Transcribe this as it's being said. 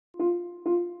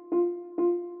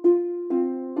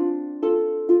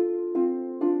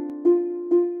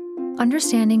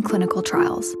Understanding clinical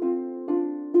trials.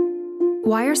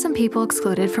 Why are some people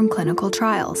excluded from clinical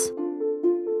trials?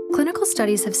 Clinical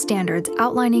studies have standards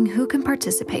outlining who can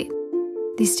participate.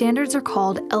 These standards are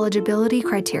called eligibility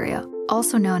criteria,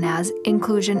 also known as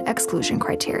inclusion-exclusion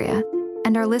criteria,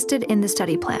 and are listed in the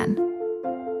study plan.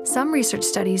 Some research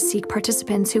studies seek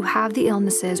participants who have the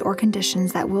illnesses or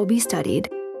conditions that will be studied.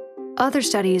 Other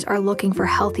studies are looking for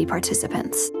healthy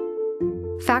participants.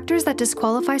 Factors that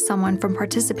disqualify someone from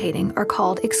participating are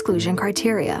called exclusion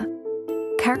criteria.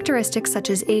 Characteristics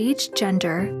such as age,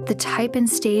 gender, the type and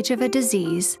stage of a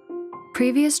disease,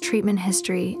 previous treatment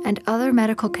history, and other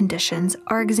medical conditions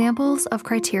are examples of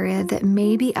criteria that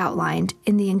may be outlined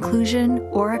in the inclusion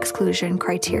or exclusion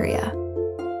criteria.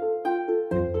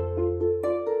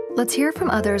 Let's hear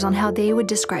from others on how they would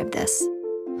describe this.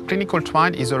 Clinical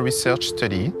trial is a research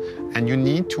study, and you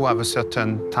need to have a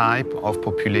certain type of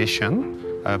population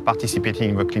participating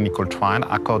in the clinical trial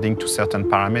according to certain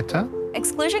parameters.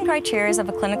 Exclusion criteria of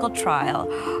a clinical trial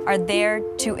are there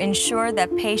to ensure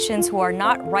that patients who are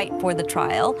not right for the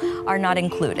trial are not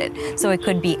included. So it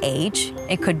could be age,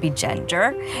 it could be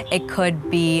gender, it could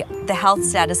be the health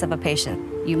status of a patient.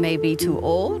 You may be too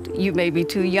old, you may be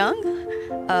too young.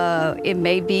 It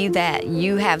may be that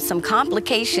you have some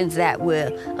complications that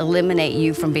will eliminate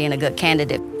you from being a good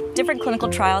candidate. Different clinical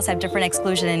trials have different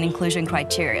exclusion and inclusion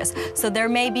criteria, so there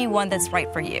may be one that's right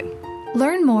for you.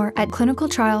 Learn more at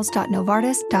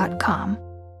clinicaltrials.novartis.com.